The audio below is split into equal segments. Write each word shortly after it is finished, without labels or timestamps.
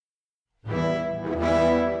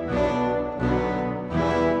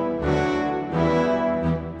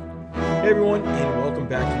everyone, and welcome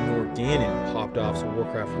back to more Ganon, Popped Off's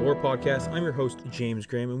Warcraft Lore Podcast. I'm your host, James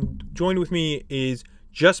Graham, and joined with me is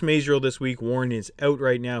just Mazriel this week. Warren is out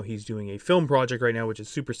right now. He's doing a film project right now, which is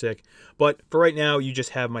super sick. But for right now, you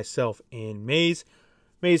just have myself and Maze.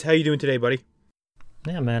 Maze, how you doing today, buddy?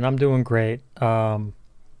 Yeah, man, I'm doing great.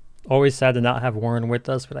 Always sad to not have Warren with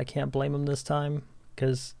us, but I can't blame him this time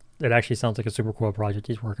because it actually sounds like a super cool project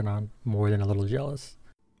he's working on. More than a little jealous.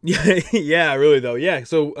 Yeah, really though. Yeah,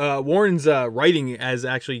 so Warren's writing is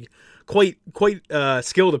actually quite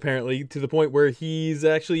skilled apparently, to the point where he's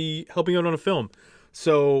actually helping out on a film.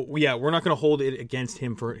 So yeah, we're not going to hold it against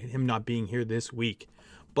him for him not being here this week.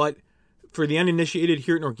 But for the uninitiated,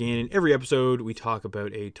 here at Norganon, every episode we talk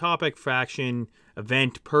about a topic, faction,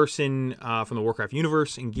 event, person from the Warcraft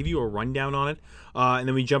universe and give you a rundown on it. And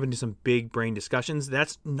then we jump into some big brain discussions.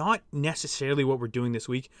 That's not necessarily what we're doing this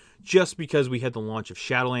week, just because we had the launch of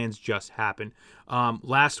Shadowlands just happen.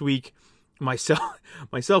 Last week,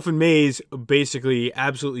 myself and Maze basically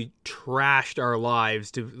absolutely trashed our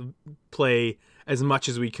lives to play as much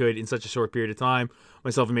as we could in such a short period of time.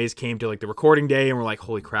 Myself and Maze came to like the recording day and we're like,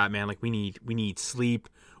 holy crap, man, like we need sleep.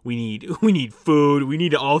 We need food. We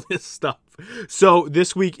need all this stuff. So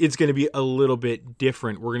this week it's going to be a little bit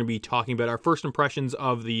different. We're going to be talking about our first impressions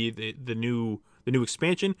of the new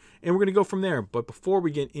expansion, and we're going to go from there. But before we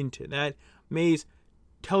get into that, Maze,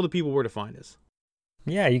 tell the people where to find us.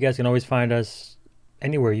 Yeah, you guys can always find us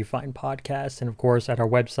anywhere you find podcasts, and of course at our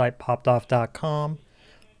website poppedoff.com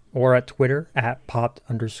or at Twitter at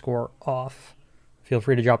popped_off. Feel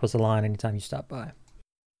free to drop us a line anytime you stop by.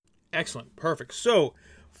 Excellent. Perfect. So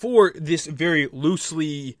for this very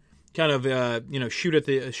loosely kind of shoot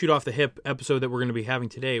off the hip episode that we're going to be having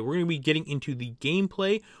today, we're going to be getting into the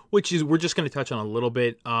gameplay, which is we're just going to touch on a little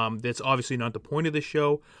bit. That's obviously not the point of the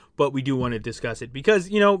show, but we do want to discuss it because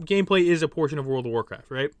gameplay is a portion of World of Warcraft,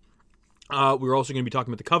 right? We're also going to be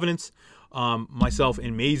talking about the Covenants, myself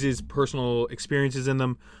and Maze's personal experiences in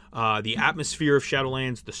them, the atmosphere of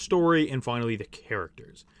Shadowlands, the story, and finally the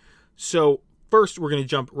characters. So first, we're going to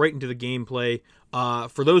jump right into the gameplay.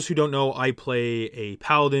 For those who don't know, I play a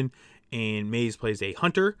paladin, and Maze plays a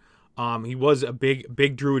hunter. He was a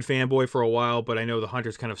big druid fanboy for a while, but I know the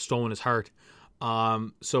hunter's kind of stolen his heart.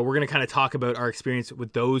 So we're going to kind of talk about our experience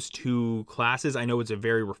with those two classes. I know it's a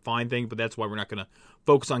very refined thing, but that's why we're not going to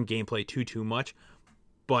focus on gameplay too much.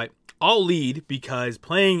 But I'll lead because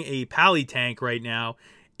playing a pally tank right now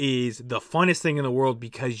is the funnest thing in the world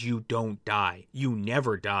because you don't die. You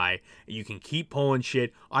never die. You can keep pulling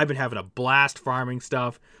shit. I've been having a blast farming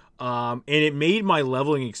stuff. And it made my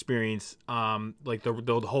leveling experience, like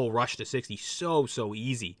the whole rush to 60 so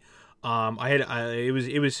easy. It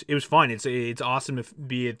was fun. It's awesome to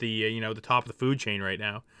be at the top of the food chain right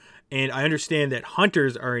now. And I understand that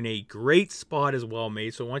hunters are in a great spot as well,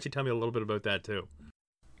 mate. So why don't you tell me a little bit about that too?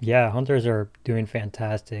 Yeah, hunters are doing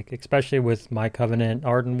fantastic, especially with my Covenant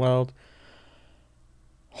Ardenweld.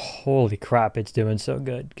 Holy crap, it's doing so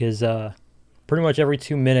good because pretty much every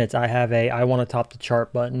 2 minutes I have I want to top the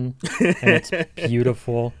chart button, and it's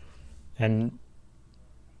beautiful. And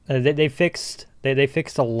they fixed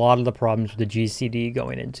a lot of the problems with the GCD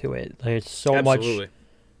going into it. There's so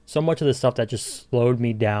much of the stuff that just slowed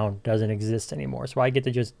me down doesn't exist anymore. So I get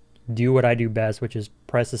to just do what I do best, which is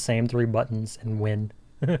press the same 3 buttons and win.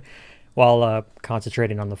 While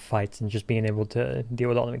concentrating on the fights and just being able to deal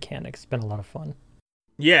with all the mechanics. It's been a lot of fun.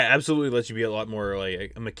 Yeah, absolutely lets you be a lot more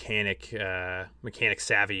like a mechanic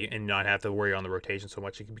savvy and not have to worry on the rotation so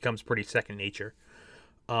much. It becomes pretty second nature.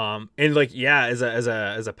 And like, yeah, as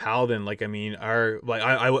a paladin, like, I mean,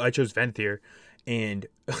 I chose Venthyr, and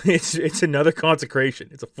it's another consecration.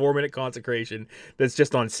 It's a 4-minute consecration that's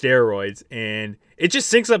just on steroids, and it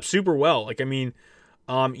just syncs up super well. Like, I mean,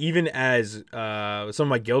 even as some of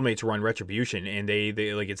my guildmates run Retribution, and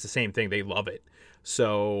they like, it's the same thing. They love it.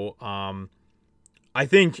 So I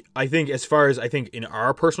think as far as in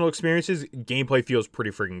our personal experiences, gameplay feels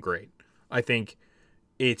pretty freaking great. I think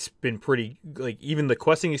it's been pretty, like, even the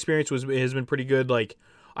questing experience has been pretty good. Like,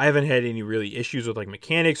 I haven't had any really issues with like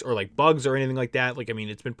mechanics or like bugs or anything like that. Like, I mean,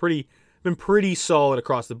 it's been pretty solid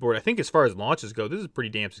across the board. I think as far as launches go, this is pretty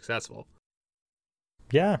damn successful.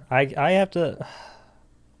 Yeah, I have to.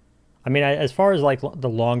 I mean, as far as like the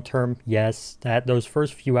long term, yes, those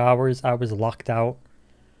first few hours I was locked out.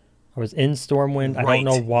 I was in Stormwind. Right. I don't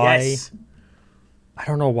know why. Yes. I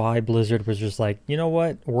don't know why Blizzard was just like, you know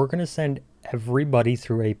what? We're going to send everybody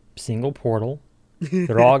through a single portal.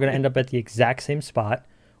 They're all going to end up at the exact same spot,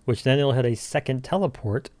 which then they'll hit a second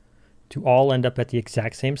teleport to all end up at the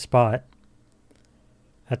exact same spot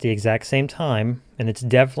at the exact same time. And it's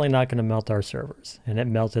definitely not going to melt our servers. And it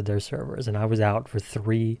melted their servers. And I was out for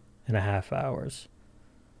 3 hours.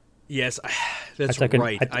 Yes, that's I took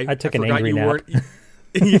right. I took an forgot angry you nap. weren't.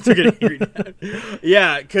 You took an angry nap.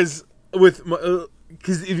 Yeah, because with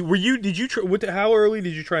were you? Did you try? How early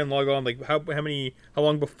did you try and log on? Like how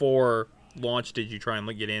long before launch did you try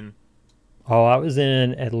and get in? Oh, I was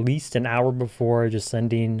in at least an hour before, just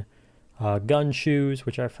sending gun shoes,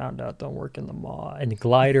 which I found out don't work in the mall, and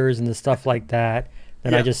gliders and the stuff like that.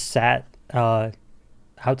 Then I just sat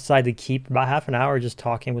outside the keep about half an hour just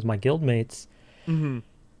talking with my guildmates, and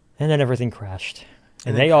then everything crashed.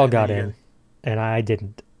 And they all got in, and I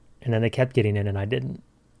didn't. And then they kept getting in, and I didn't.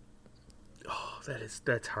 Oh,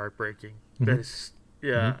 that's heartbreaking. That is,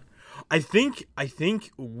 yeah. I think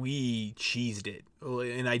we cheesed it,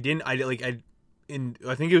 and I didn't. I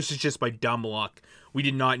think it was just by dumb luck. We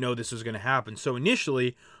did not know this was going to happen. So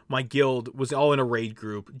initially, my guild was all in a raid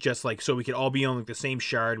group, just like so we could all be on like the same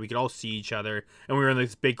shard. We could all see each other, and we were in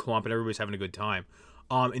this big clump, and everybody was having a good time.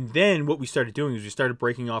 And then what we started doing is we started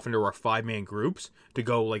breaking off into our 5-man groups to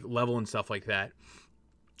go like level and stuff like that.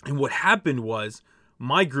 And what happened was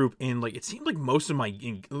my group, and like it seemed like most of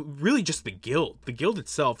really just the guild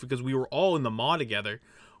itself, because we were all in the mod together,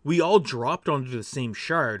 we all dropped onto the same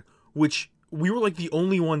shard, which we were like the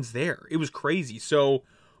only ones there. It was crazy. So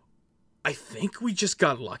I think we just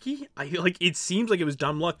got lucky. It seems like it was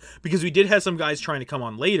dumb luck, because we did have some guys trying to come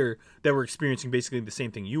on later that were experiencing basically the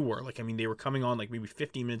same thing you were. Like, I mean, they were coming on like maybe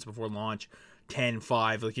 15 minutes before launch, 10,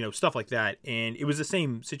 5, like, stuff like that. And it was the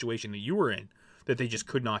same situation that you were in, that they just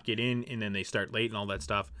could not get in, and then they start late and all that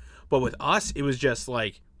stuff. But with us, it was just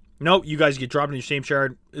like, nope, you guys get dropped in your same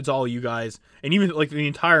shard. It's all you guys. And even like the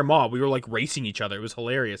entire mob, we were like racing each other. It was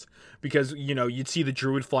hilarious because, you'd see the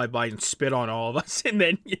druid fly by and spit on all of us. And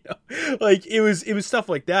then, like it was stuff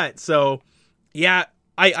like that. So yeah,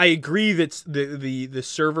 I agree that the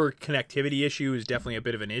server connectivity issue is definitely a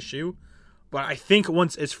bit of an issue. But I think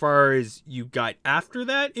once, as far as you got after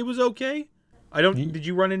that, it was okay. Did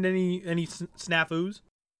you run into any snafus?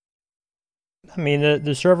 I mean,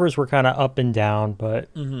 the servers were kind of up and down,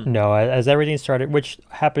 but no, as everything started, which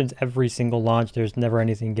happens every single launch, there's never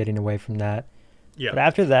anything getting away from that. Yeah. But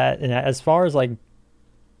after that, and as far as like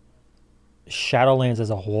Shadowlands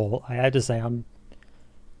as a whole, I had to say I'm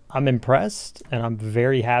impressed, and I'm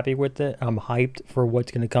very happy with it. I'm hyped for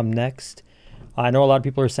what's going to come next. I know a lot of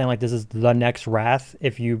people are saying like this is the next Wrath.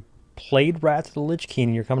 If you played Wrath of the Lich King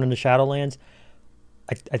and you're coming into Shadowlands,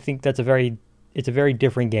 I think it's a very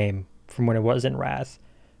different game from when it was in Wrath.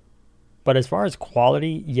 But as far as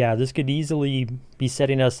quality, yeah, this could easily be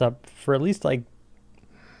setting us up for at least like,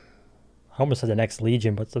 I almost said the next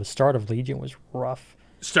Legion, but the start of Legion was rough.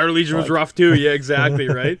 Start of Legion was rough too. Yeah, exactly.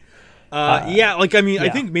 Right. Yeah, like, I mean, I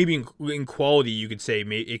think maybe in quality you could say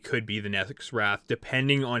it could be the next Wrath,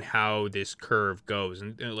 depending on how this curve goes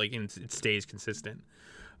and like it stays consistent.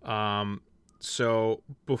 So,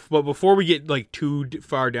 but before we get like too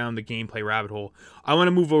far down the gameplay rabbit hole, I want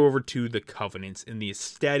to move over to the Covenants and the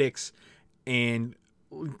aesthetics and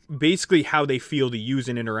basically how they feel to use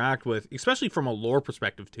and interact with, especially from a lore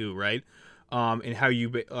perspective too, right? And how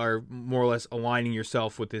you are more or less aligning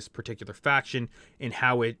yourself with this particular faction and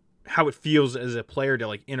how it feels as a player to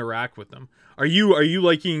like interact with them. Are you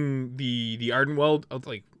liking the Ardenweld of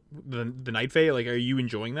like the Night Fae? Like, are you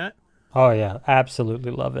enjoying that? Oh yeah,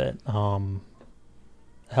 absolutely love it.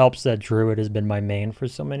 Helps that Druid has been my main for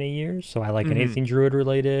so many years, so I like anything Druid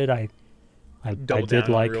related. I did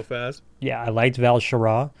like real fast. Yeah, I liked Val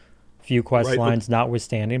Shara, few quest lines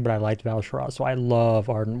notwithstanding, but I liked Val Shara, so I love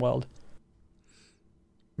Ardenweld.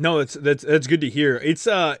 No, that's good to hear. It's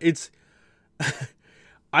I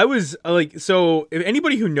was like, so if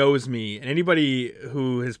anybody who knows me and anybody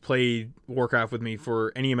who has played Warcraft with me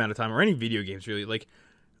for any amount of time or any video games really, like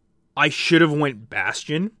I should have went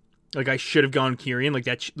Bastion. Like, I should have gone Kyrian. Like,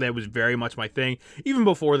 that was very much my thing. Even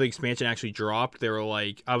before the expansion actually dropped, they were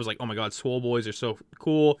like, I was like, oh my god, Swole Boys are so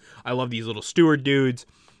cool. I love these little steward dudes.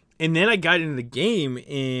 And then I got into the game,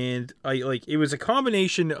 and it was a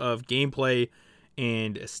combination of gameplay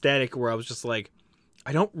and aesthetic where I was just like,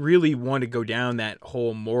 I don't really want to go down that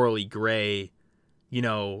whole morally gray,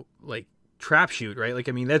 like, trap shoot, right? Like,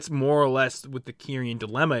 I mean, that's more or less what the Kyrian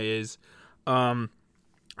dilemma is.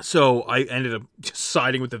 So I ended up just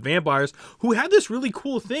siding with the vampires, who had this really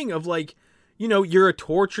cool thing of like, you're a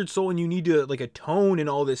tortured soul and you need to like atone and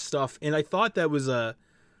all this stuff. And I thought that was a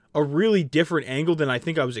really different angle than I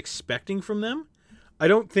think I was expecting from them. I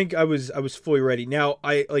don't think I was fully ready. Now,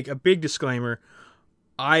 I like a big disclaimer.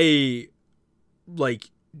 I like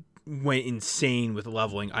went insane with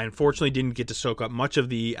leveling. I unfortunately didn't get to soak up much of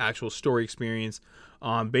the actual story experience.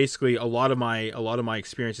 Basically a lot of my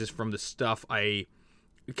experiences from the stuff I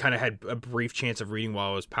kind of had a brief chance of reading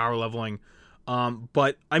while I was power leveling.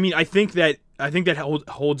 But I mean, I think that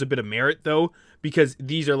holds a bit of merit though, because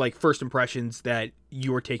these are like first impressions that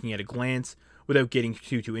you are taking at a glance without getting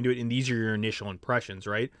too into it, and these are your initial impressions,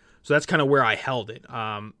 right? So that's kind of where I held it.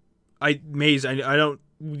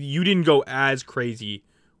 You didn't go as crazy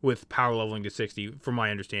with power leveling to 60, from my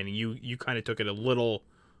understanding. You kind of took it a little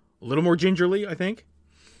more gingerly, I think.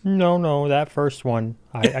 No, that first one,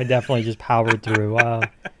 I definitely just powered through. I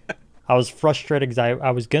was frustrated because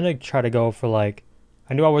I was going to try to go for like,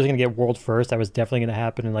 I knew I wasn't going to get world first. That was definitely going to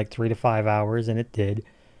happen in like 3 to 5 hours, and it did.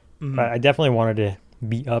 Mm-hmm. But I definitely wanted to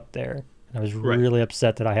be up there. And I was really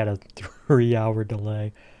upset that I had a 3-hour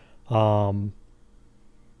delay. But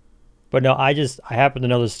no, I happened to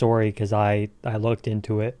know the story because I looked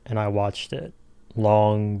into it and I watched it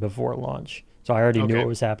long before launch. So I already knew what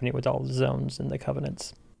was happening with all the zones and the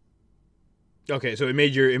covenants. Okay, so it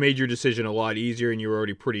made your decision a lot easier, and you were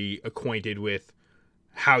already pretty acquainted with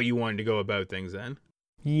how you wanted to go about things then.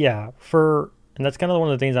 Yeah, and that's kind of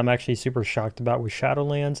one of the things I'm actually super shocked about with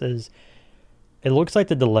Shadowlands is it looks like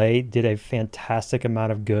the delay did a fantastic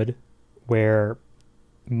amount of good, where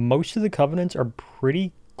most of the covenants are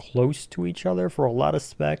pretty close to each other for a lot of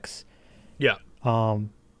specs. Yeah. So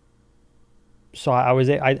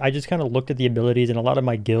I just kind of looked at the abilities, and a lot of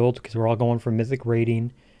my guild, because we're all going for mythic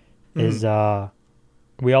rating, is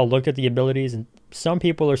we all looked at the abilities, and some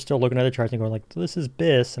people are still looking at the charts and going like, this is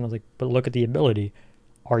BIS, and I was like, but look at the ability.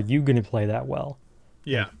 Are you going to play that well?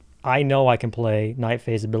 Yeah. Like, I know I can play Night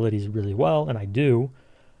Phase abilities really well, and I do.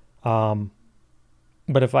 But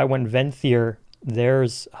if I went Venthyr,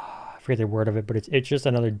 there's I forget the word of it, but it's just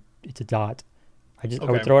it's a dot. I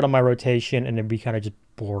would throw it on my rotation, and it'd be kind of just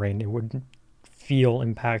boring. It wouldn't feel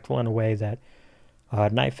impactful in a way that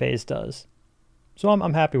Night Phase does. So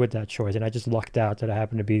I'm happy with that choice, and I just lucked out that I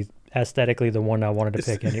happened to be aesthetically the one I wanted to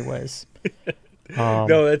pick anyways.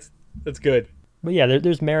 No, that's good. But yeah,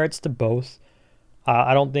 there's merits to both.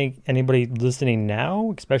 I don't think anybody listening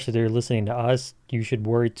now, especially if they're listening to us, you should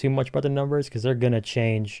worry too much about the numbers because they're going to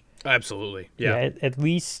change. Absolutely. Yeah. At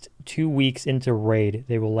least 2 weeks into Raid,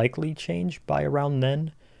 they will likely change by around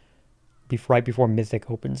then, right before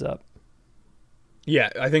Mythic opens up.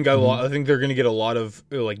 Yeah, I think I think they're going to get a lot of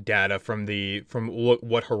like data from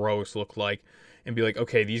what heroics look like, and be like,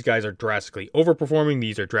 okay, these guys are drastically overperforming,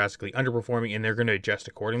 these are drastically underperforming, and they're going to adjust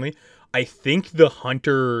accordingly. I think the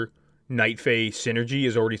Hunter Night Fae synergy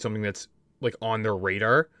is already something that's like on their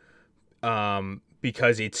radar,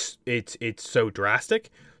 because it's so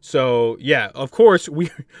drastic. So yeah, of course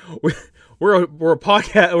we're a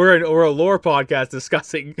podcast, we're a lore podcast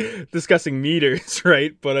discussing meters,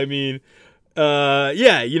 right? But I mean,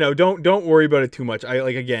 yeah, don't worry about it too much. I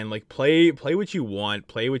play what you want,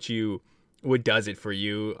 play what does it for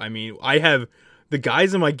you. I mean, I have the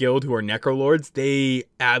guys in my guild who are Necrolords, they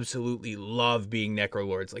absolutely love being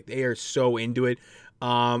Necrolords. Like, they are so into it.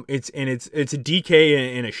 It's a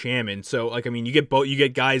DK and a shaman. So like, I mean, you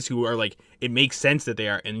get guys who are like, it makes sense that they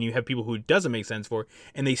are, and you have people who it doesn't make sense for,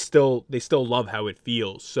 and they still love how it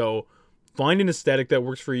feels. So find an aesthetic that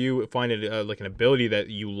works for you, find it like an ability that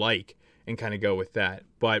you like, and kind of go with that.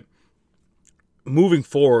 But moving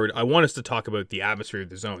forward, I want us to talk about the atmosphere of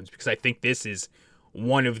the zones, because I think this is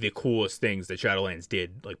one of the coolest things that Shadowlands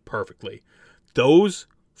did, like, perfectly. Those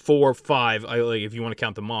 4 or 5, if you want to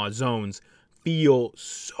count the mod zones, feel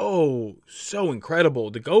so incredible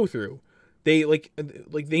to go through. They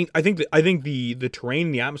I think the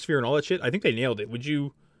terrain, the atmosphere, and all that shit, I think they nailed it.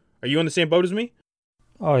 Are you on the same boat as me?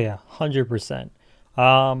 Oh yeah, 100%.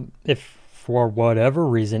 If for whatever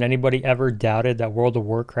reason anybody ever doubted that World of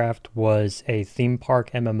Warcraft was a theme park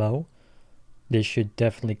MMO, this should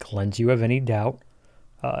definitely cleanse you of any doubt.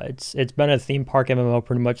 It's been a theme park MMO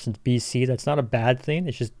pretty much since BC. That's not a bad thing.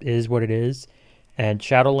 It just is what it is. And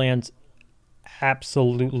Shadowlands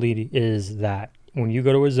absolutely is that. When you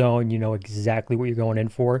go to a zone, you know exactly what you're going in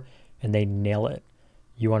for, and they nail it.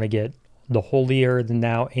 You want to get the holier than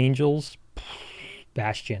thou angels,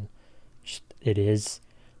 Bastion. It is.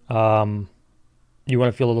 You want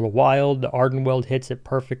to feel a little wild, the Ardenweld hits it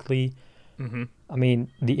perfectly. Mm-hmm. I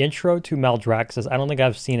mean, the intro to Maldraxxus, I don't think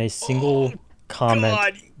I've seen a single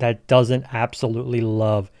comment that doesn't absolutely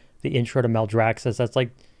love the intro to Maldraxxus. That's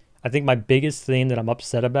like, I think my biggest thing that I'm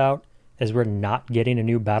upset about is we're not getting a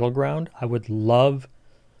new battleground. I would love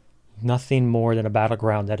nothing more than a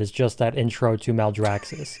battleground that is just that intro to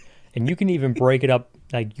Maldraxxus. And you can even break it up,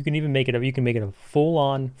 like you can make it a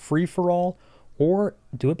full-on free-for-all, or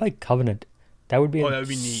do it by Covenant. That would be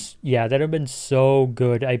neat. Yeah, that would have been so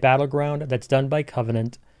good. A battleground that's done by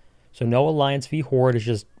Covenant. So no Alliance v Horde, is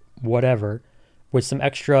just whatever, with some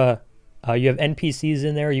extra You have NPCs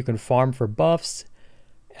in there. You can farm for buffs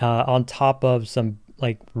on top of some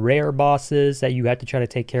like rare bosses that you had to try to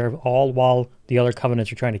take care of, all while the other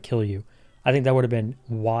covenants are trying to kill you. I think that would have been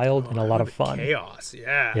wild and a lot of fun. Chaos,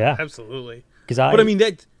 yeah, Yeah. absolutely. But I mean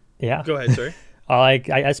that. Yeah. Go ahead, sorry.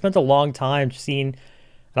 I spent a long time seeing, and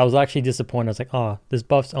I was actually disappointed. I was like, oh, this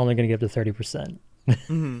buff's only going to get up to 30%.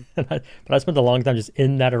 Mm-hmm. But I spent a long time just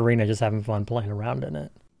in that arena, just having fun playing around in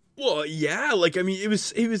it. Well, yeah, like I mean, it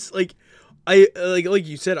was like, I like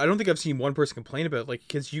you said, I don't think I've seen one person complain about it, like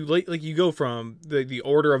because you like you go from the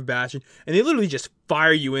Order of Bastion, and they literally just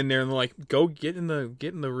fire you in there and they're like, go get in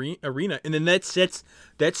the arena, and then that sets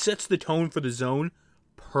the tone for the zone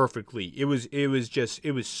perfectly. It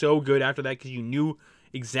was so good after that because you knew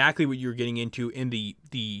exactly what you were getting into in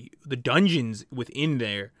the dungeons within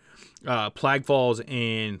there, Plague Falls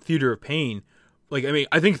and Theater of Pain. Like, I mean,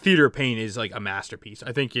 I think Theater of Pain is like a masterpiece.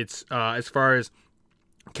 I think it's as far as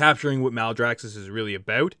capturing what Maldraxxus is really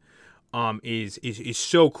about, is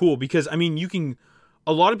so cool because I mean,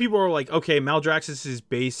 a lot of people are like, okay, Maldraxxus is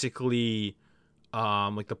basically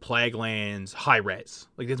like the Plaguelands high res,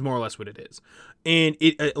 like that's more or less what it is, and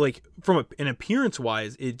it like from an appearance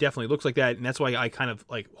wise, it definitely looks like that, and that's why I kind of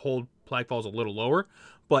like hold Plague Falls a little lower.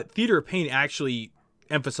 But Theater of Pain actually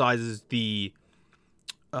emphasizes the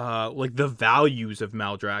like the values of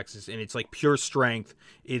Maldraxxus, and it's like pure strength.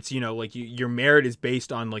 It's, you know, like your merit is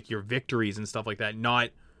based on like your victories and stuff like that,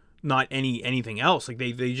 not anything else. Like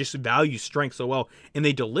they just value strength so well, and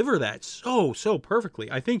they deliver that so perfectly.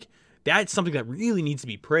 I think that's something that really needs to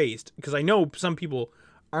be praised, because I know some people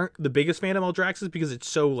aren't the biggest fan of Maldraxxus because it's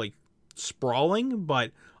so like sprawling,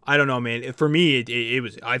 but I don't know, man. For me, it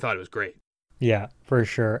was, I thought it was great. Yeah, for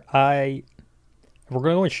sure. If we're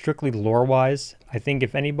going strictly lore-wise, I think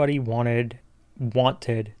if anybody wanted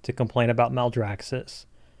to complain about Maldraxxus,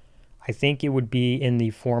 I think it would be in the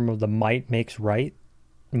form of the might makes right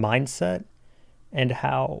mindset, and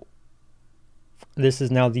how this is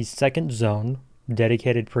now the second zone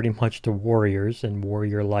dedicated pretty much to warriors and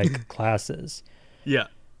warrior-like classes. Yeah.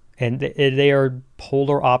 And they are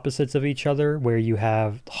polar opposites of each other, where you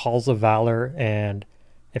have Halls of Valor, and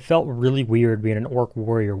it felt really weird being an orc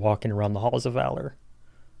warrior walking around the Halls of Valor,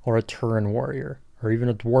 or a Turin warrior, or even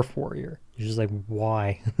a dwarf warrior. You're just like,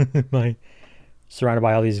 why am I surrounded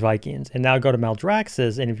by all these Vikings? And now go to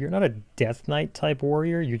Maldraxxus, and if you're not a Death Knight type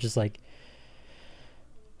warrior, you're just like,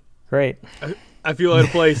 great. I feel out of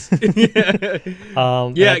place. Yeah.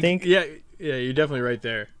 I think, yeah, you're definitely right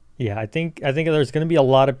there. Yeah, I think there's going to be a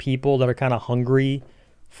lot of people that are kind of hungry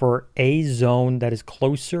for a zone that is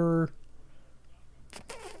closer.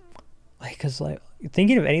 Like, cause like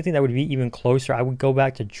thinking of anything that would be even closer, I would go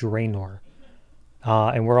back to Draenor,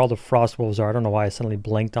 and where all the Frostwolves are. I don't know why I suddenly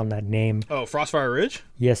blanked on that name. Oh, Frostfire Ridge?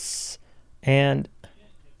 Yes, and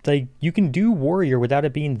like you can do warrior without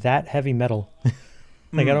it being that heavy metal.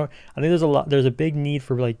 Like I think there's a big need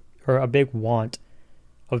for like, or a big want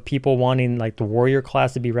of people wanting like the warrior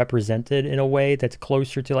class to be represented in a way that's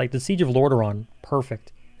closer to like the Siege of Lordaeron.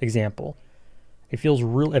 Perfect example. It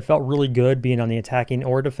felt really good being on the attacking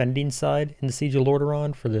or defending side in the Siege of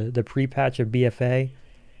Lordaeron for the pre-patch of BFA.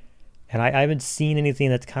 And I haven't seen anything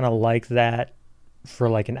that's kind of like that for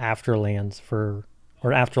like an Afterlands or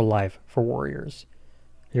an Afterlife for warriors.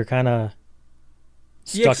 You're kind of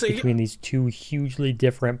stuck between these two hugely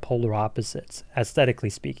different polar opposites, aesthetically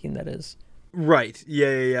speaking, that is. Right.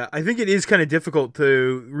 Yeah. I think it is kind of difficult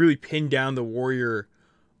to really pin down the warrior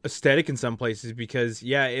aesthetic in some places because,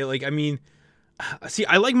 I like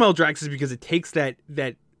Maldraxxus because it takes that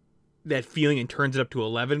feeling and turns it up to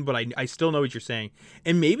 11, but I still know what you're saying.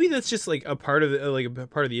 And maybe that's just like a part of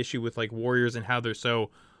the issue with like warriors and how they're so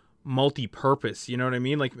multi-purpose, you know what I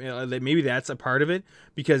mean? Like maybe that's a part of it,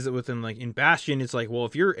 because within like in Bastion, it's like, well,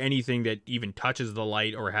 if you're anything that even touches the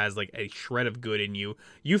light or has like a shred of good in you,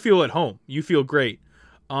 you feel at home, you feel great.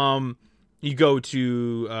 You go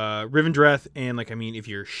to Rivendreth, and like, I mean, if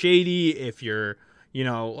you're shady, if you're, you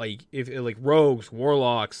know, like if like rogues,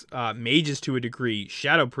 warlocks, mages to a degree,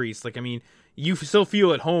 shadow priests, like, I mean, you still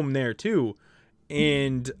feel at home there too.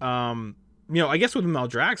 And I guess with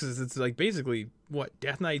Maldraxxus, it's like basically what,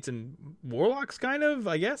 Death Knights and warlocks, kind of,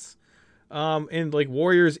 I guess. And like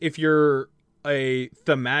warriors, if you're a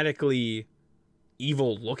thematically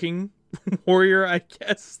evil looking warrior, I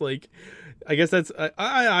guess that's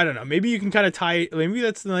I don't know. Maybe you can kind of tie it. Maybe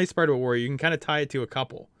that's the nice part of a warrior. You can kind of tie it to a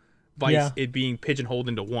couple, vice it being pigeonholed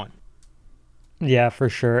into one. Yeah, for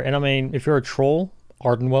sure. And I mean, if you're a troll,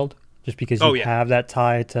 Ardenweld, just because you have that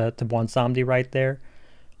tie to Bwonsamdi right there.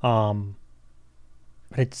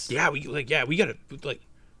 It's we gotta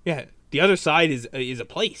the other side is a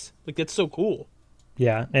place. Like, that's so cool.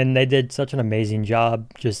 Yeah, and they did such an amazing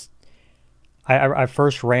job. Just I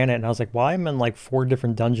first ran it and I was like, well, I'm in like 4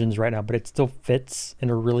 different dungeons right now, but it still fits in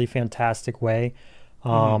a really fantastic way.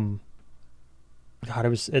 Um, God,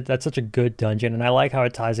 that's such a good dungeon, and I like how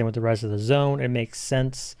it ties in with the rest of the zone. It makes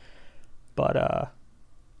sense, but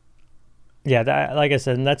yeah, that, like I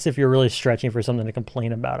said, and that's if you're really stretching for something to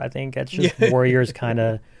complain about. I think it's just Warriors kind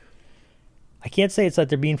of. I can't say it's that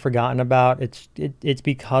they're being forgotten about. It's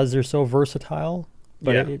because they're so versatile.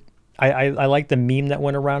 But I like the meme that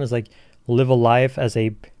went around is like live a life as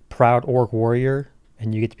a proud orc warrior,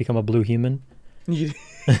 and you get to become a blue human.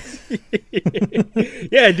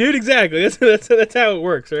 Yeah, dude, exactly. That's how it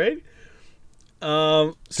works, right?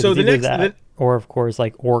 So the next, or of course,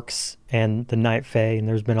 like orcs and the Night Fae, and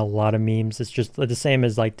there's been a lot of memes. It's just the same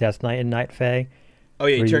as like Death Knight and Night Fae. Oh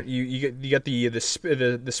yeah, you got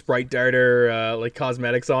the sprite darter like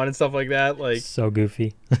cosmetics on and stuff like that. Like so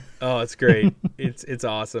goofy. Oh, it's great. it's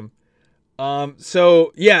awesome.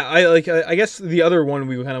 So yeah, I guess the other one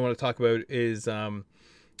we kind of want to talk about is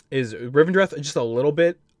Rivendreth just a little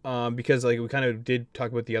bit. Because like we kind of did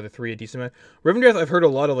talk about the other 3 a decent amount. Rivendreth, I've heard a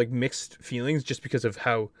lot of like mixed feelings just because of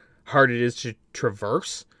how hard it is to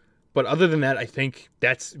traverse. But other than that, I think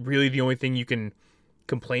that's really the only thing you can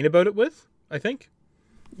complain about it with, I think.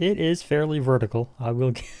 It is fairly vertical. I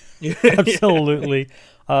will absolutely.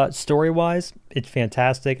 Story-wise, it's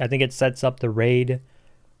fantastic. I think it sets up the raid.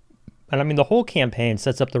 And I mean, the whole campaign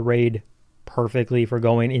sets up the raid perfectly for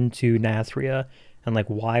going into Nathria and like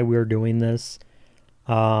why we're doing this.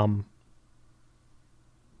 I kind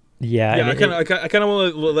of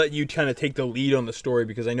want to let you kind of take the lead on the story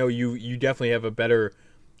because I know you definitely have a better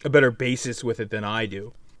basis with it than I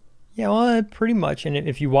do. Yeah, well, pretty much. And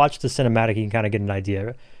if you watch the cinematic, you can kind of get an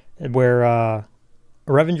idea where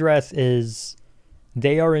Revendreth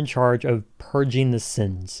they are in charge of purging the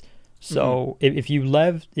sins. So if you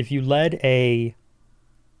led a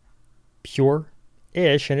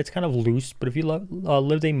pure-ish, and it's kind of loose, but if you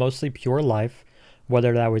lived a mostly pure life,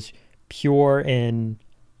 whether that was pure in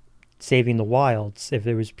saving the wilds, if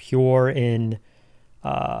it was pure in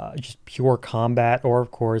just pure combat, or of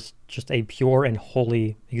course just a pure and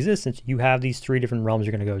holy existence, you have these 3 different realms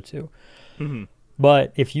you're going to go to.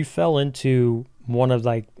 But if you fell into one of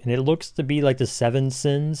like, and it looks to be like the 7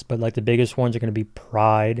 sins, but like the biggest ones are going to be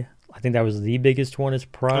pride. I think that was the biggest one is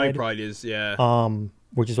pride. I think pride is, yeah.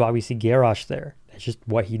 Which is why we see Garrosh there. That's just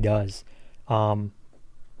what he does. And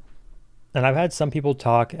I've had some people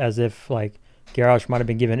talk as if like Garrosh might have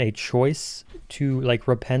been given a choice to like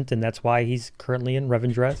repent, and that's why he's currently in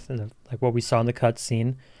Revendreth, and like what we saw in the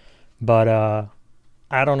cutscene. But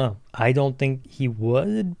I don't know. I don't think he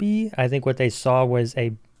would be. I think what they saw was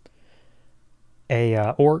a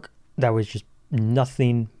orc that was just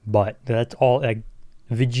nothing but. That's all. Like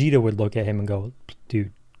Vegeta would look at him and go,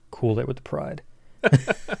 "Dude, cool it with the pride."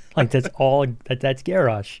 Like that's all. That's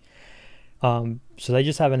Garrosh. So they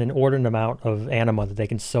just have an inordinate amount of anima that they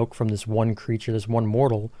can soak from this one creature, this one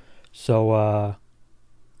mortal. So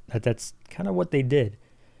that's kind of what they did.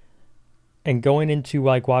 And going into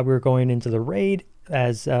like while we were going into the raid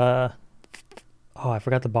as I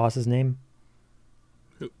forgot the boss's name.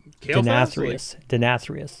 Denathrius.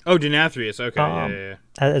 Denathrius. Oh, Denathrius. Okay. Yeah.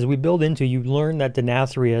 As we build into, you learn that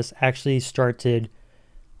Denathrius actually started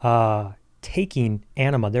taking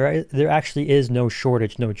anima. There actually is no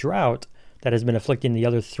shortage, no drought that has been afflicting the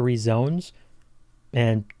other 3 zones,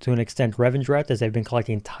 and to an extent Revendreth, as they've been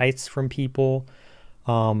collecting tithes from people.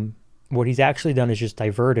 What he's actually done is just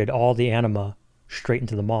diverted all the anima straight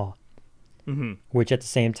into the maw. Which at the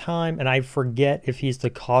same time, and I forget if he's the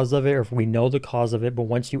cause of it or if we know the cause of it, but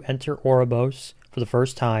once you enter Oribos for the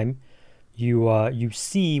first time, you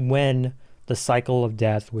see when the cycle of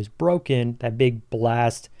death was broken, that big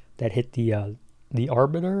blast that hit the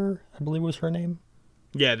Arbiter, I believe was her name.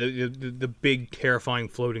 Yeah, the big terrifying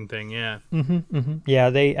floating thing. Yeah. Yeah,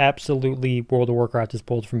 they absolutely World of Warcraft is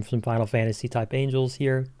pulled from some Final Fantasy type angels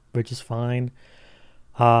here, which is fine.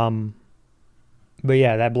 But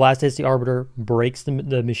yeah, that blast hits the Arbiter, breaks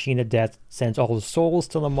the machine of death, sends all the souls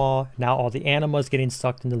to the maw. Now all the anima is getting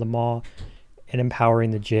sucked into the maw and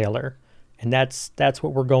empowering the jailer. And that's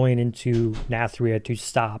what we're going into Nathria to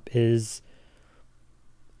stop, is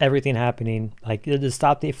everything happening, like to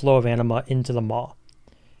stop the flow of anima into the maw.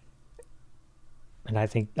 And I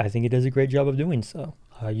think it does a great job of doing so.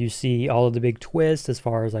 You see all of the big twists as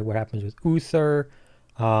far as like what happens with Uther.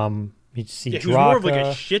 You see he's more of like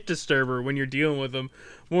a shit disturber when you're dealing with him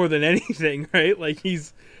more than anything, right? Like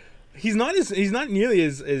he's not nearly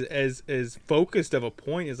as focused of a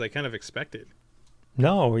point as I kind of expected.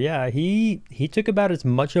 No, yeah, he took about as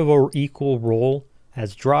much of an equal role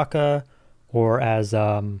as Draka or as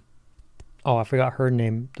I forgot her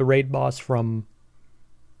name, the raid boss from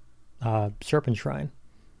Serpent Shrine.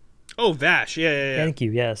 Oh, Vash. Yeah. Thank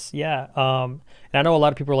you. Yes. Yeah. And I know a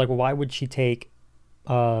lot of people are like, well, why would she take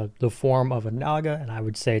the form of a Naga? And I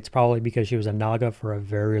would say it's probably because she was a Naga for a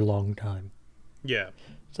very long time. Yeah.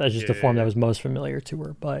 So that's just the form that was most familiar to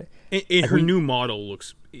her. But and her new model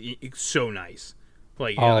looks so nice.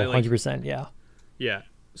 Like, 100%. Yeah. Yeah.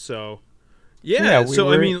 So, yeah.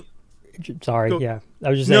 I mean, sorry. Yeah. I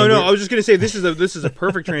was just saying. No. I was just gonna say this is a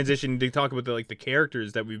perfect transition to talk about the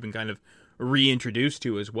characters that we've been kind of reintroduced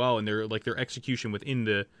to as well, and their execution within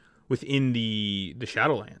the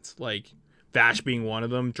Shadowlands. Like Vash being one of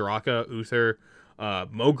them, Draka, Uther,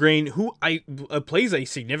 Mograine, who plays a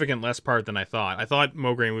significant less part than I thought. I thought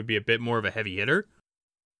Mograine would be a bit more of a heavy hitter.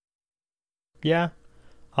 Yeah.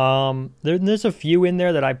 There's a few in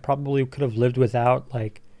there that I probably could have lived without.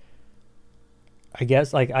 Like, I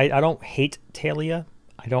guess, like, I don't hate Talia.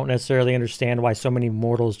 I don't necessarily understand why so many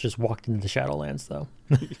mortals just walked into the Shadowlands, though.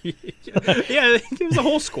 Yeah, it was a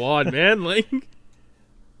whole squad, man. Like,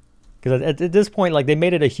 because at this point, like, they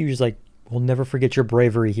made it a huge, like, we'll never forget your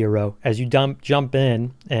bravery, hero. As you jump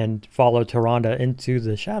in and follow Tyrande into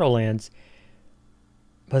the Shadowlands,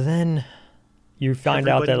 but then you find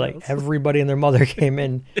out that like everybody and their mother came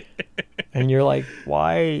in, and you're like,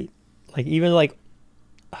 why? Like, even like,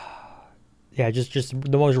 yeah, just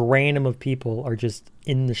the most random of people are just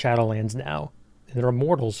in the Shadowlands now. And they're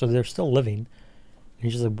immortals, so they're still living.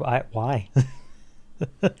 And you're just like, why?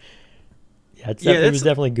 It was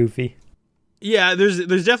definitely goofy. Yeah,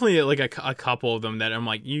 there's definitely like a couple of them that I'm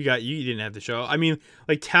like, you didn't have to show. I mean,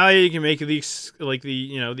 like Talia can make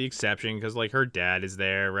the exception because like her dad is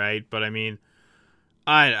there, right? But I mean,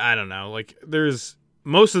 I don't know. Like, there's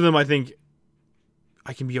most of them I think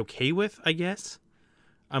I can be okay with, I guess.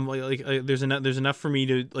 I'm like there's enough for me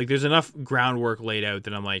to like, there's enough groundwork laid out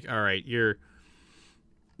that I'm like, all right, your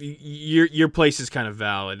place is kind of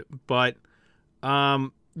valid. But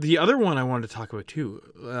the other one I wanted to talk about too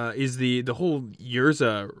is the whole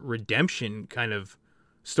Yrza redemption kind of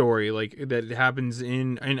story, like that happens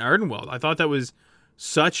in Ardenweald. I thought that was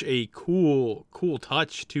such a cool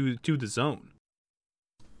touch to the zone.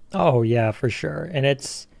 Oh yeah, for sure. And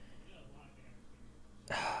it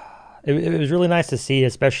was really nice to see,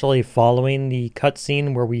 especially following the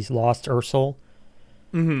cutscene where we lost Ursel.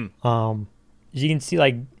 Mm-hmm. As you can see,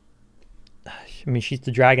 like, I mean, she's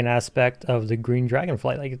the dragon aspect of the green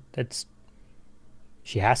dragonflight. Like,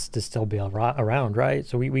 she has to still be around, right?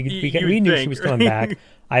 So we knew she was coming back.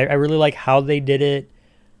 I really like how they did it.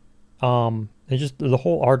 And just the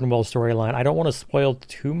whole Ardenweald storyline. I don't want to spoil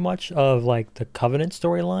too much of like the Covenant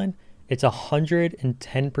storyline. It's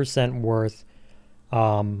 110% worth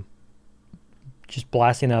just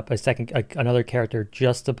blasting up another character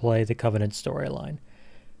just to play the Covenant storyline.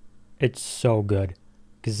 It's so good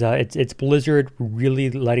because it's Blizzard really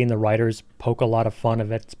letting the writers poke a lot of fun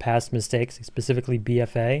of its past mistakes, specifically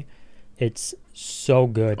BFA. It's so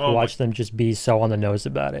good to watch them just be so on the nose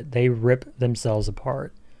about it. They rip themselves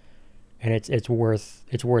apart. And it's worth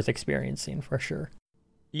experiencing for sure.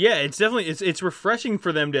 Yeah, it's definitely it's refreshing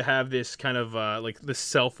for them to have this kind of like the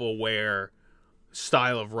self-aware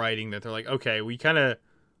style of writing that they're like, okay, we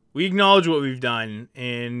acknowledge what we've done,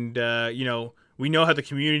 and we know how the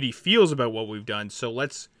community feels about what we've done, so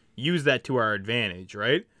let's use that to our advantage,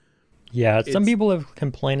 right? Yeah, some people have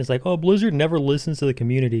complained, it's like, oh, Blizzard never listens to the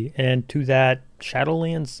community, and to that,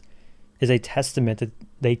 Shadowlands is a testament that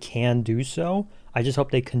they can do so. I just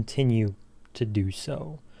hope they continue to do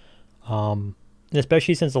so.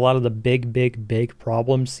 Especially since a lot of the big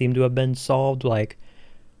problems seem to have been solved. Like,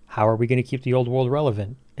 how are we going to keep the old world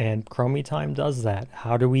relevant? And Chromie Time does that.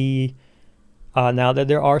 How do we... now that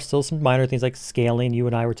there are still some minor things like scaling, you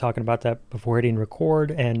and I were talking about that before hitting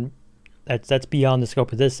record, and that's beyond the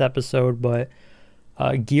scope of this episode, but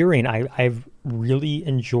gearing, I've really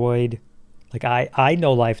enjoyed... Like, I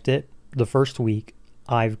no-lifed it the first week.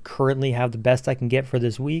 I currently have the best I can get for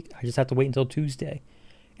this week. I just have to wait until Tuesday.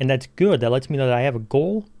 And that's good. That lets me know that I have a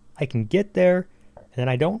goal. I can get there. And then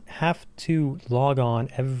I don't have to log on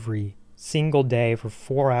every single day for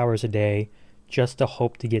 4 hours a day just to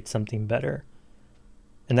hope to get something better.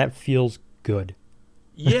 And that feels good.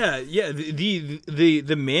 Yeah.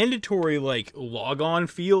 The mandatory like log on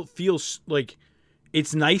feels like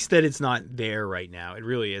it's nice that it's not there right now. It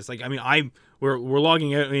really is. Like, I mean, we're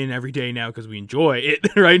logging in every day now because we enjoy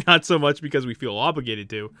it, right? Not so much because we feel obligated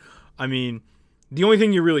to. I mean, the only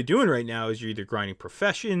thing you're really doing right now is you're either grinding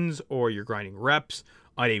professions or you're grinding reps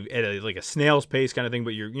at a snail's pace kind of thing.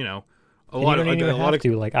 But you're a lot of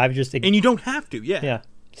like I've just, and you don't have to, yeah.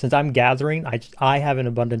 since I'm gathering, I have an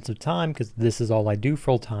abundance of time because this is all I do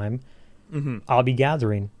full time. I'll be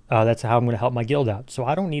gathering. That's how I'm going to help my guild out. So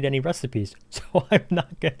I don't need any recipes. So I'm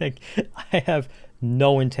not going to. I have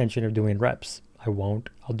no intention of doing reps. I won't.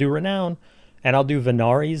 I'll do renown, and I'll do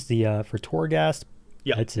Venaris for Torghast.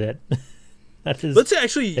 Yeah, that's it. That is.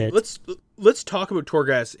 Let's talk about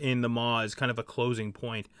Torghast in the Maw as kind of a closing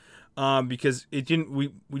point, because we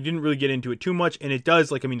didn't really get into it too much, and it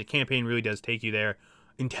does, like, I mean, the campaign really does take you there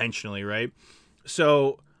intentionally, right?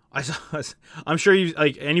 So I'm sure you,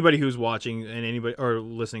 like, anybody who's watching and anybody or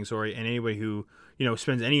listening, sorry, and anybody who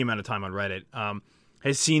spends any amount of time on Reddit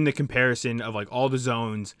has seen the comparison of, like, all the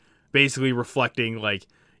zones basically reflecting, like,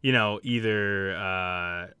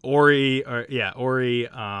 either Ori,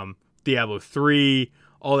 Diablo 3,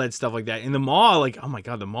 all that stuff like that. And the Maw, like, oh my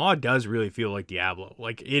god, the Maw does really feel like Diablo.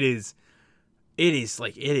 Like, it is.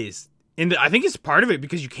 And I think it's part of it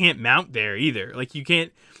because you can't mount there either. Like, you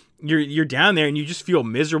can't. You're down there and you just feel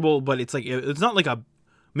miserable, but it's like, it's not like a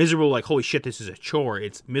miserable like, holy shit, this is a chore.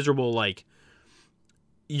 It's miserable like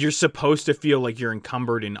you're supposed to feel like you're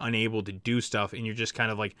encumbered and unable to do stuff, and you're just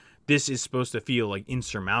kind of like, this is supposed to feel like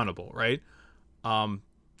insurmountable, right? And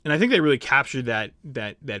I think they really captured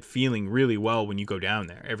that feeling really well when you go down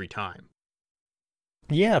there every time.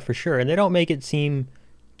 Yeah, for sure. And they don't make it seem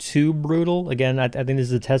too brutal. Again, I think this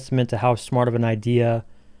is a testament to how smart of an idea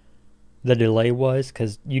the delay was,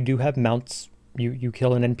 because you do have mounts. You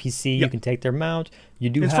kill an NPC, yep. You can take their mount. You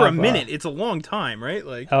do it's have, for a minute. It's a long time, right?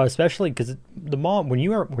 Like, especially because the Maw, when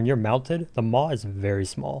you're mounted, the Maw is very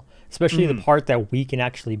small, especially the part that we can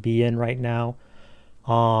actually be in right now.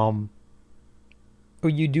 You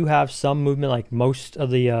do have some movement, like most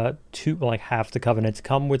of the half the Covenants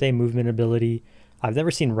come with a movement ability. I've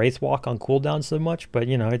never seen Wraith Walk on cooldown so much, but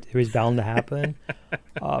it was bound to happen.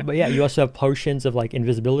 But yeah, you also have potions of like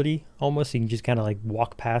invisibility almost, so you can just kind of like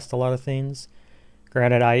walk past a lot of things.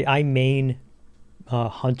 Granted, I main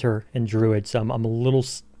Hunter and Druid, so I'm a little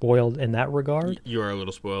spoiled in that regard. You are a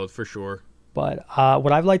little spoiled for sure. But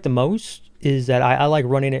what I've liked the most is that I like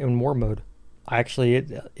running it in war mode. I actually,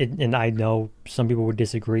 and I know some people would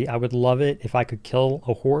disagree. I would love it if I could kill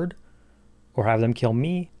a horde or have them kill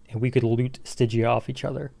me, and we could loot Stygia off each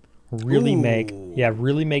other. Really make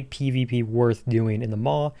PvP worth doing in the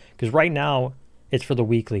Maw, because right now it's for the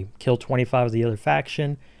weekly. Kill 25 of the other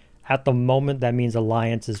faction. At the moment, that means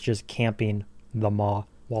Alliance is just camping the Maw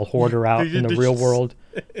while Horde are out in the real world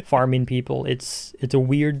farming people. It's a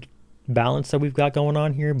weird balance that we've got going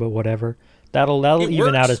on here, but whatever. That'll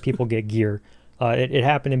even out as people get gear. It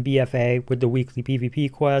happened in BFA with the weekly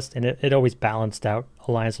PvP quest, and it always balanced out.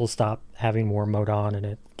 Alliance will stop having war mode on, and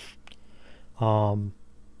it. But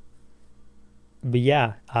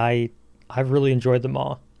yeah, I've really enjoyed the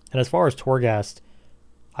Maw, and as far as Torghast,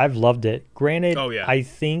 I've loved it. Granted, I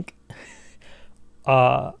think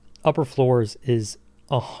Upper Floors is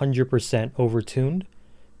 100% overtuned.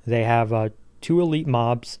 They have 2 elite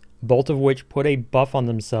mobs, both of which put a buff on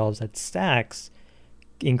themselves that stacks,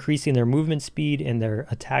 increasing their movement speed and their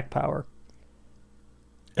attack power.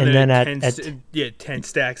 And then at 10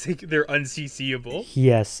 stacks, they're unCCable.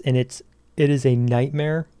 Yes, and it is a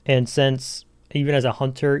nightmare. And since even as a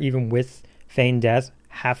hunter, even with Feign Death,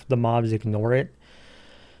 half the mobs ignore it.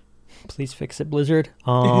 Please fix it, Blizzard.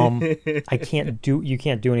 You can't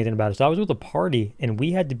do anything about it. So I was with a party, and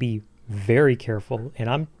we had to be very careful.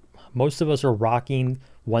 And most of us are rocking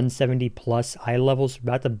 170 plus eye levels,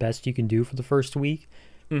 about the best you can do for the first week.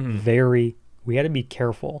 We had to be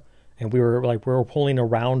careful, and we were pulling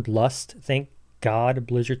around Lust. Thank God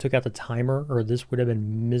Blizzard took out the timer, or this would have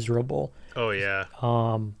been miserable. Oh yeah.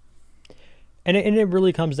 And it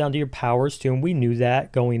really comes down to your powers too, and we knew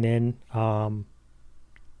that going in.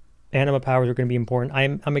 Anima powers are going to be important.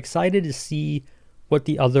 I'm excited to see what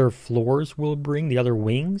the other floors will bring, the other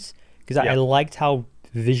wings, because I liked how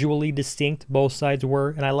visually distinct both sides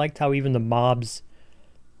were, and I liked how even the mobs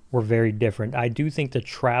were very different. I do think the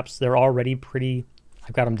traps, they're already pretty.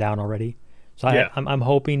 I've got them down already, so I'm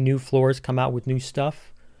hoping new floors come out with new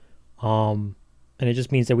stuff, and it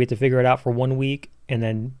just means that we have to figure it out for 1 week, and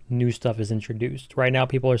then new stuff is introduced. Right now,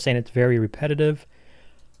 people are saying it's very repetitive.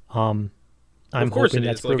 Of course it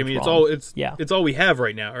is. Like, I mean, it's all we have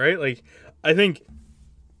right now, right? Like, I think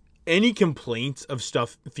any complaints of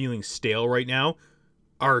stuff feeling stale right now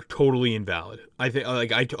are totally invalid. I think,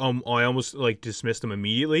 like, I almost like dismissed them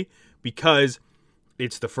immediately because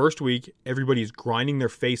it's the first week. Everybody's grinding their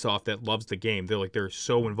face off that loves the game. They're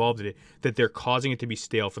so involved in it that they're causing it to be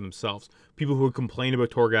stale for themselves. People who complain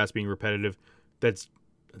about Torghast being repetitive, that's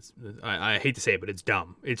I hate to say it, but it's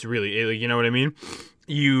dumb. It's really, you know what I mean.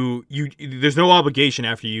 You there's no obligation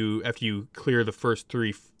after you clear the first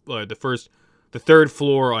three, the third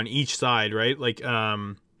floor on each side, right? Like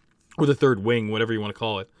or the third wing, whatever you want to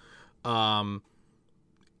call it.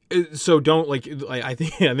 So don't I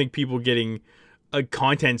think people getting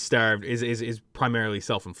content starved is primarily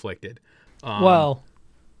self-inflicted. Well,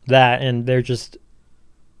 that, and they're just,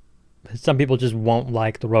 some people just won't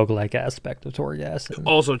like the roguelike aspect of Torghast.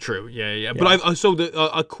 Also true, yeah. But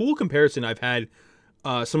a cool comparison I've had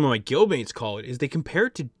some of my guildmates call it is they compare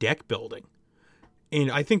it to deck building,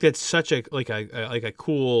 and I think that's such a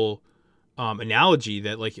cool analogy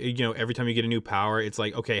that every time you get a new power, it's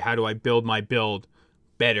like, okay, how do I build my build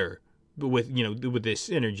better with this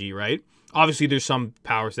energy, right? Obviously, there's some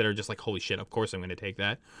powers that are just like, holy shit, of course I'm going to take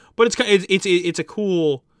that. But it's a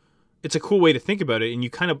cool way to think about it, and you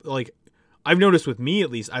kind of like, I've noticed with me at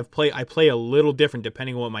least, I play a little different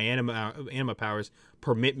depending on what my anima powers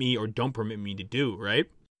permit me or don't permit me to do, right?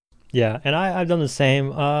 Yeah, and I've done the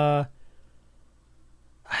same.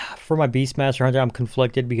 For my Beastmaster Hunter, I'm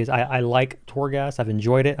conflicted because I like Torghast. I've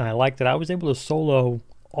enjoyed it, and I like that I was able to solo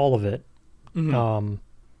all of it. Mm-hmm.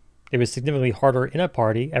 It was significantly harder in a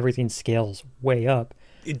party. Everything scales way up.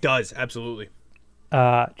 It does, absolutely.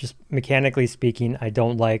 Just mechanically speaking, I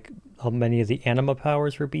don't like many of the anima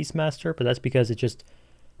powers for Beastmaster, but that's because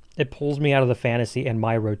it pulls me out of the fantasy and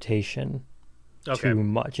my rotation too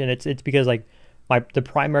much. And it's because like the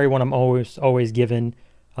primary one I'm always given,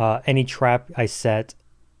 any trap I set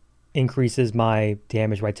increases my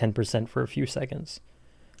damage by 10% for a few seconds.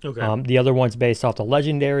 Okay. The other one's based off the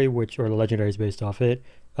legendary, or the legendary is based off it.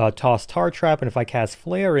 Toss tar trap, and if I cast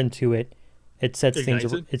flare into it, it sets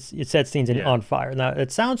things on fire. Now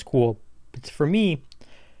it sounds cool, but for me,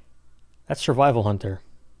 that's Survival Hunter,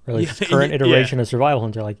 or like the current iteration of Survival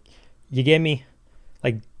Hunter. Like, you gave me,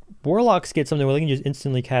 like, warlocks get something where they can just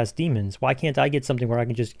instantly cast demons. Why can't I get something where I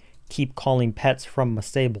can just keep calling pets from my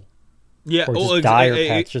stable? Yeah, or just dire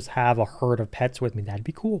pets. Just have a herd of pets with me. That'd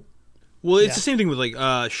be cool. Well, it's the same thing with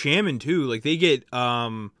like Shaman too. Like they get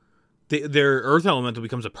their Earth Elemental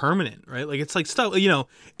becomes a permanent, right? Like it's like stuff,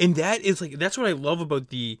 and that is like, that's what I love about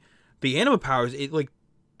the anima powers.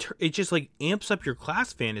 It just like amps up your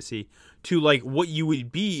class fantasy to like what you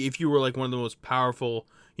would be if you were like one of the most powerful,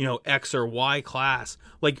 X or Y class.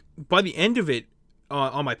 Like by the end of it,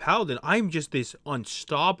 on my Paladin, I'm just this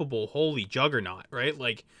unstoppable holy juggernaut, right?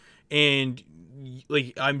 Like, and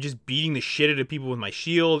like I'm just beating the shit out of people with my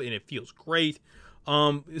shield, and it feels great.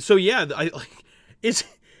 So yeah,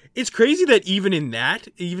 it's crazy that even in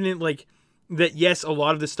like that, yes, a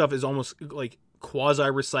lot of this stuff is almost like quasi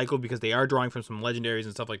recycled because they are drawing from some legendaries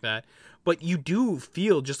and stuff like that. But you do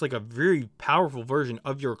feel just like a very powerful version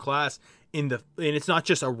of your class and it's not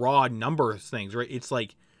just a raw number of things, right? It's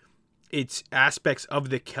like, it's aspects of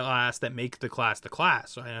the class that make the class the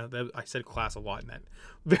class. So I said class a lot in that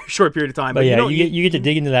very short period of time. But yeah, you get to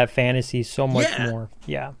dig into that fantasy so much more.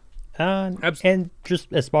 Yeah. And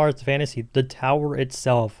just as far as the fantasy, the tower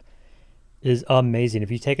itself is amazing.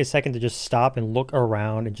 If you take a second to just stop and look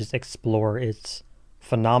around and just explore, it's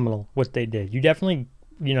phenomenal what they did. You definitely,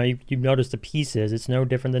 you've noticed the pieces. It's no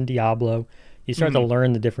different than Diablo. You start to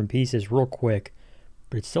learn the different pieces real quick,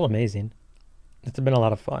 but it's still amazing. It's been a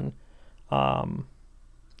lot of fun. And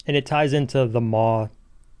it ties into the Maw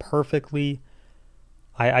perfectly.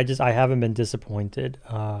 I haven't been disappointed.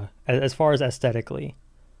 As far as aesthetically,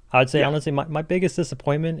 I would say honestly, my biggest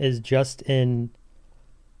disappointment is just in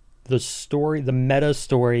the story, the meta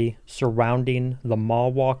story surrounding the Maw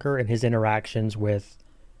Walker and his interactions with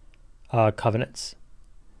Covenants.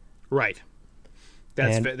 Right.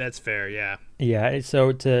 That's fair. Yeah. Yeah.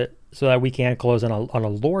 So that we can close on a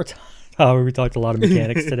lore time. We talked a lot of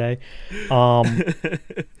mechanics today.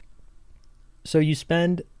 So you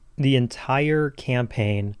spend the entire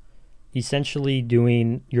campaign essentially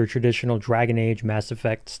doing your traditional Dragon Age Mass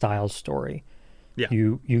Effect style story. Yeah.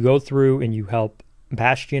 You go through and you help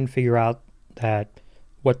Bastion figure out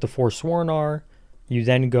what the Forsworn are. You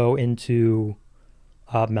then go into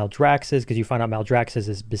Maldraxxus, because you find out Maldraxxus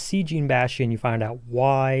is besieging Bastion. You find out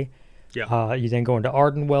why. Yeah. You then go into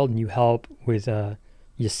Ardenweld and you help with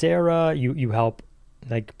Ysera. You help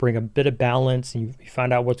like bring a bit of balance, and you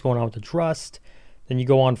find out what's going on with the Drust. Then you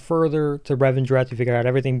go on further to Revendreth. You figure out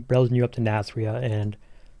everything, building you up to Nathria and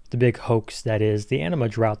the big hoax that is the Anima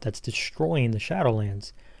Drought that's destroying the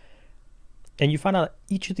Shadowlands. And you find out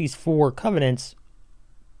each of these 4 covenants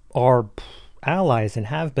are allies and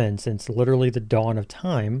have been since literally the dawn of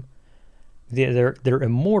time. They're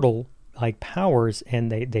immortal like powers,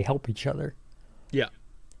 and they help each other. Yeah.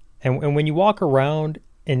 And when you walk around,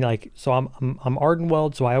 and like, so I'm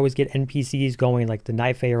Ardenweld, so I always get NPCs going like the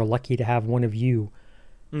Night Fae are lucky to have one of you.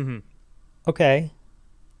 Mm-hmm. Okay,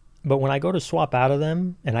 but when I go to swap out of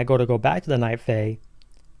them and I go back to the Night Fae,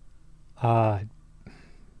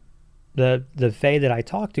 the Fae that I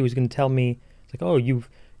talk to is going to tell me, it's like, oh, you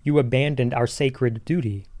abandoned our sacred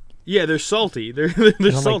duty. Yeah, they're salty. They're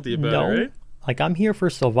salty like, about no, it, right? Like, I'm here for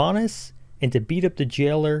Sylvanas and to beat up the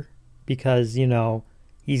jailer because, you know,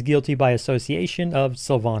 he's guilty by association of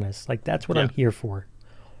Sylvanas. Like, that's what I'm here for.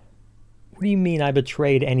 What do you mean I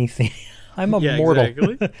betrayed anything? I'm a mortal.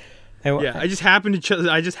 Exactly. Yeah, I just happened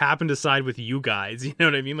to side with you guys. You know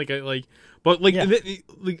what I mean?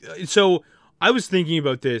 So I was thinking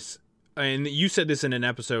about this, and you said this in an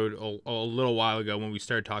episode a little while ago when we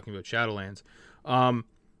started talking about Shadowlands.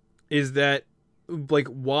 Is that like,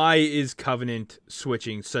 why is Covenant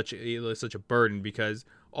switching such a burden? Because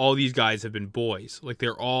all these guys have been boys. Like,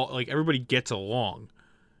 they're all like, everybody gets along.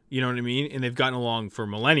 You know what I mean? And they've gotten along for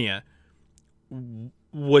millennia.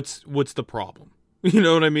 What's the problem? You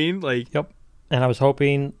know what I mean? Like, yep. And I was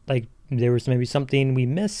hoping like there was maybe something we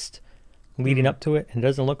missed leading up to it, and it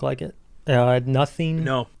doesn't look like it. Nothing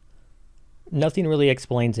really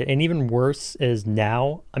explains it. And even worse is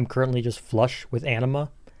now I'm currently just flush with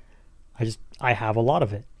anima. I have a lot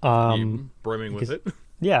of it. Brimming with it.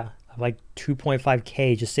 Yeah, I have like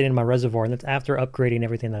 2.5k just sitting in my reservoir, and that's after upgrading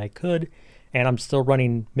everything that I could, and I'm still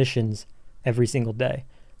running missions every single day.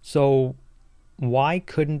 So why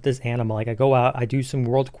couldn't this anima, like I go out, I do some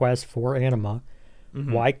world quests for anima.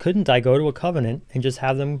 Mm-hmm. Why couldn't I go to a Covenant and just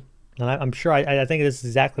have them, and I'm sure, I think this is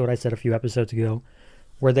exactly what I said a few episodes ago,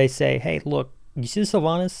 where they say, hey, look, you see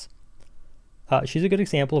Sylvanas? She's a good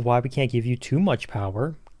example of why we can't give you too much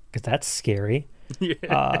power, because that's scary.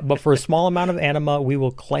 Yeah. But for a small amount of anima, we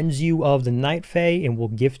will cleanse you of the Night Fae and we'll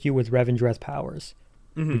gift you with Revendreth powers.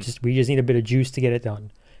 Mm-hmm. We just need a bit of juice to get it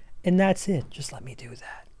done. And that's it. Just let me do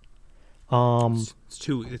that.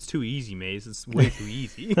 It's too easy, Maze. It's way too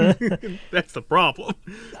easy. That's the problem.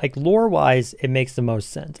 Like, lore-wise, it makes the most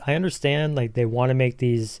sense. I understand, like, they want to make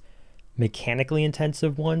these mechanically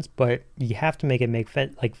intensive ones, but you have to make it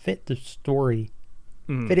fit the story.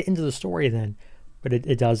 Fit it into the story then. But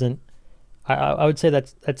it doesn't. I would say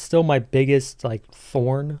that's still my biggest like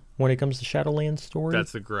thorn when it comes to Shadowlands story.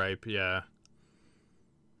 That's the gripe, yeah.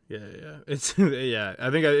 It's yeah.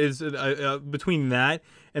 I think it's between that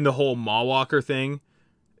and the whole Mawwalker thing,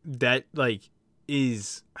 that like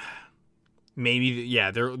is maybe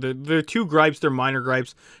they're two gripes. They're minor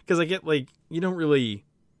gripes because I get like you don't really.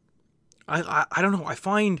 I don't know. I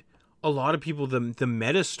find a lot of people the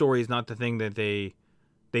meta story is not the thing that they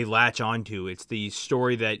latch onto. It's the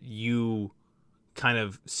story that you kind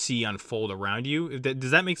of see unfold around you.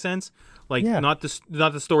 Does that make sense? Like, not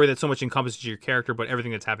the story that so much encompasses your character, but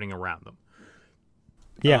everything that's happening around them.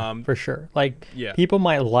 Yeah, for sure. Like, people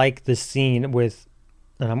might like the scene with,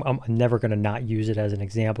 and I'm never going to not use it as an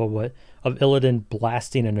example, but of Illidan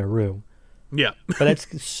blasting a Naru. Yeah. But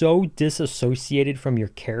it's so disassociated from your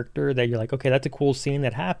character that you're like, okay, that's a cool scene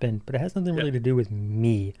that happened, but it has nothing really to do with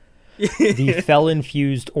me. The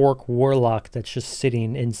fel-infused orc warlock that's just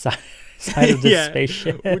sitting inside of this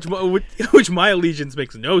spaceship, which my allegiance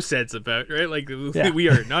makes no sense about, right? Like we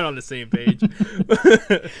are not on the same page.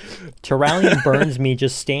 Turallion burns me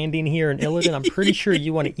just standing here in Illidan. I'm pretty sure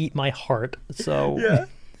you want to eat my heart. So yeah,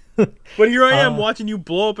 but here I am watching you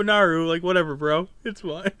blow up a Naru. Like, whatever, bro, it's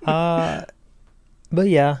fine. But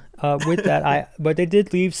yeah, with that, but they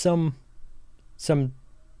did leave some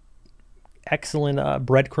excellent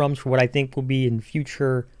breadcrumbs for what I think will be in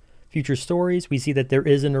future stories. We see that there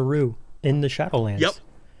is an Naru in the Shadowlands. Yep.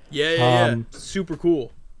 Yeah. Super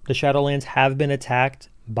cool. The Shadowlands have been attacked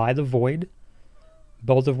by the Void,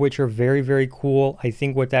 both of which are very, very cool. I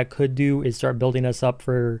think what that could do is start building us up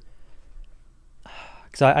for...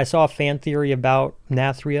 Because I saw a fan theory about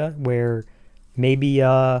Nathria where maybe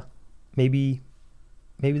the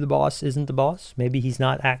boss isn't the boss. Maybe he's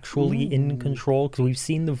not actually in control, because we've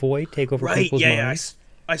seen the Void take over people's minds.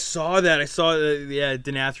 I saw that.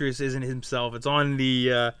 Denathrius isn't himself. It's on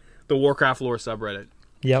the Warcraft lore subreddit.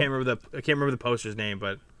 Yeah, I can't remember the poster's name,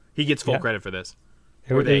 but he gets full credit for this.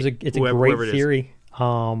 It's a great theory,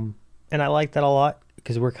 and I like that a lot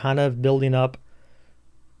because we're kind of building up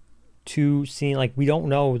to seeing, like, we don't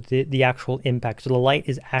know the actual impact. So the Light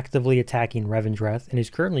is actively attacking Revendreth and is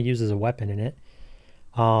currently used as a weapon in it.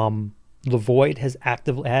 The Void has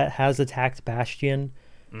attacked Bastion.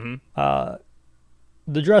 Mm-hmm.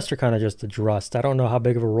 The Drust are kind of just the Drust. I don't know how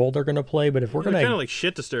big of a role they're going to play, but if we're going to... They're kind of like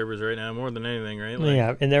shit disturbers right now, more than anything, right? Like...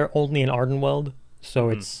 Yeah, and they're only in Ardenweld, so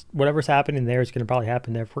it's whatever's happening there is going to probably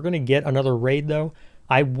happen there. If we're going to get another raid, though,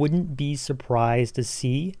 I wouldn't be surprised to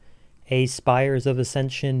see a Spires of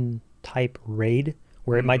Ascension type raid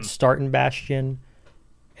where it might start in Bastion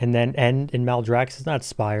and then end in Maldraxxus. It's not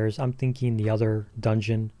Spires. I'm thinking the other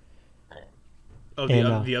dungeon. Oh,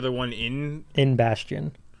 the other one in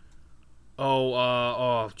Bastion.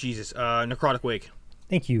 Jesus. Necrotic Wake.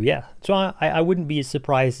 Thank you. Yeah. So I wouldn't be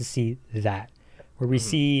surprised to see that, where we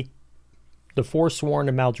see the Forsworn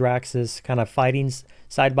and Maldraxxus kind of fighting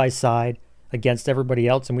side by side against everybody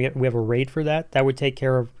else, and we have a raid for that. That would take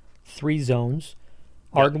care of 3 zones.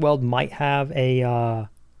 Yep. Ardenweld might have a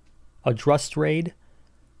Drust raid,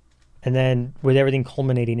 and then with everything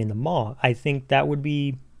culminating in the Maw, I think that would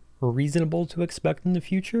be reasonable to expect in the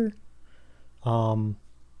future. In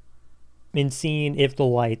seeing if the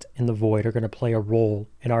Light and the Void are going to play a role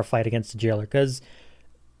in our fight against the Jailer, because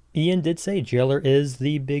Ian did say Jailer is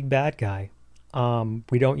the big bad guy.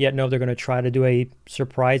 We don't yet know if they're going to try to do a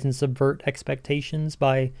surprise and subvert expectations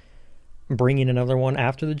by bringing another one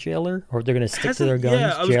after the Jailer, or if they're going to stick to their guns.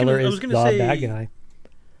 Yeah, Jailer is the bad guy.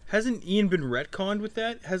 Hasn't Ian been retconned with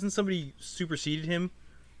that? Hasn't somebody superseded him?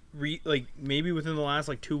 Maybe within the last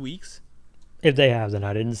 2 weeks. If they have, then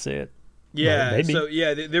I didn't see it. Yeah. Maybe. So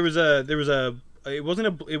yeah, there was a. It wasn't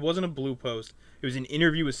a blue post. It was an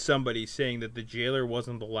interview with somebody saying that the Jailer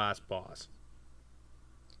wasn't the last boss.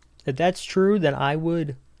 If that's true, then I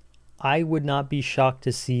would not be shocked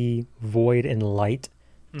to see Void and Light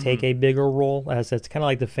take a bigger role, as it's kind of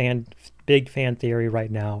like the big fan theory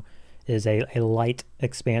right now is a Light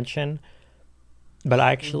expansion. But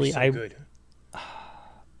actually, good.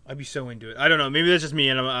 I'd be so into it. I don't know. Maybe that's just me,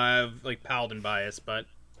 and I have Paladin bias, but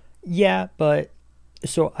yeah. But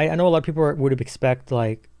so I know a lot of people would expect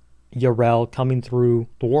Yrel coming through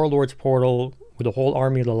the Warlord's portal with a whole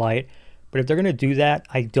army of the Light. But if they're going to do that,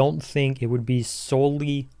 I don't think it would be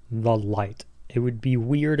solely the Light. It would be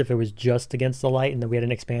weird if it was just against the Light and then we had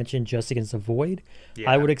an expansion just against the Void. Yeah.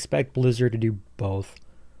 I would expect Blizzard to do both.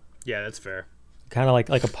 Yeah, that's fair. Kind of like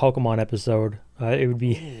a Pokemon episode. It would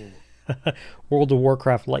be World of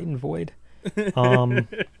Warcraft Light and Void. You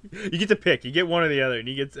get to pick. You get one or the other. And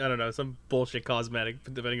you get, I don't know, some bullshit cosmetic,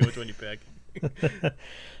 depending on which one you pick.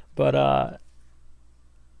 But,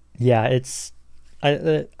 yeah, it's...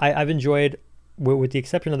 I've enjoyed, with the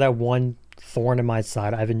exception of that one thorn in my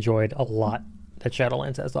side, I've enjoyed a lot that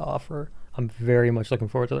Shadowlands has to offer. I'm very much looking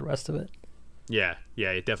forward to the rest of it. Yeah,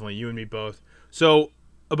 definitely. You and me both. So,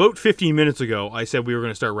 about 15 minutes ago, I said we were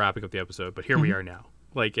going to start wrapping up the episode, but here we are now.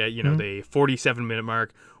 The 47-minute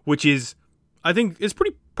mark, which is, I think, is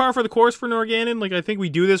pretty par for the course for Norgannon. I think we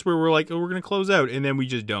do this where we're we're going to close out, and then we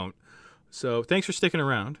just don't. So, thanks for sticking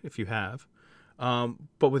around, if you have.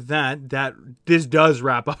 But with that this does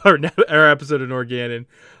wrap up our episode of Norgannon.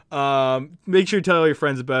 Make sure to tell all your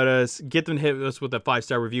friends about us. Get them to hit us with a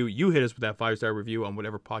 5-star review. You hit us with that 5-star review on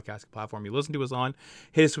whatever podcast platform you listen to us on.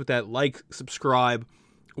 Hit us with that subscribe,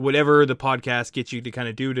 whatever the podcast gets you to kind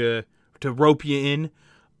of do to rope you in.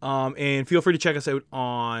 And feel free to check us out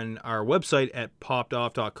on our website at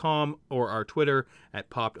poppedoff.com or our Twitter at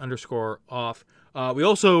popped_off. We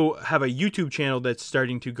also have a YouTube channel that's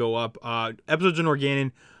starting to go up. Episodes of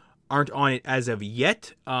Norgannon aren't on it as of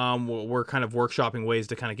yet. We're kind of workshopping ways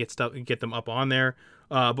to kind of get them up on there.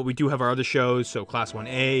 But we do have our other shows, so Class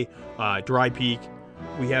 1A, Dry Peak.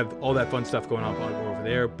 We have all that fun stuff going on over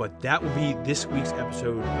there. But that will be this week's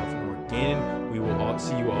episode of Norgannon. We will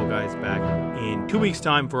see you all guys back in 2 weeks'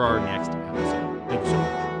 time for our next episode. Thank you so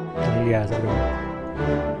much. Thank you guys. Have a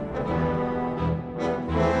good one.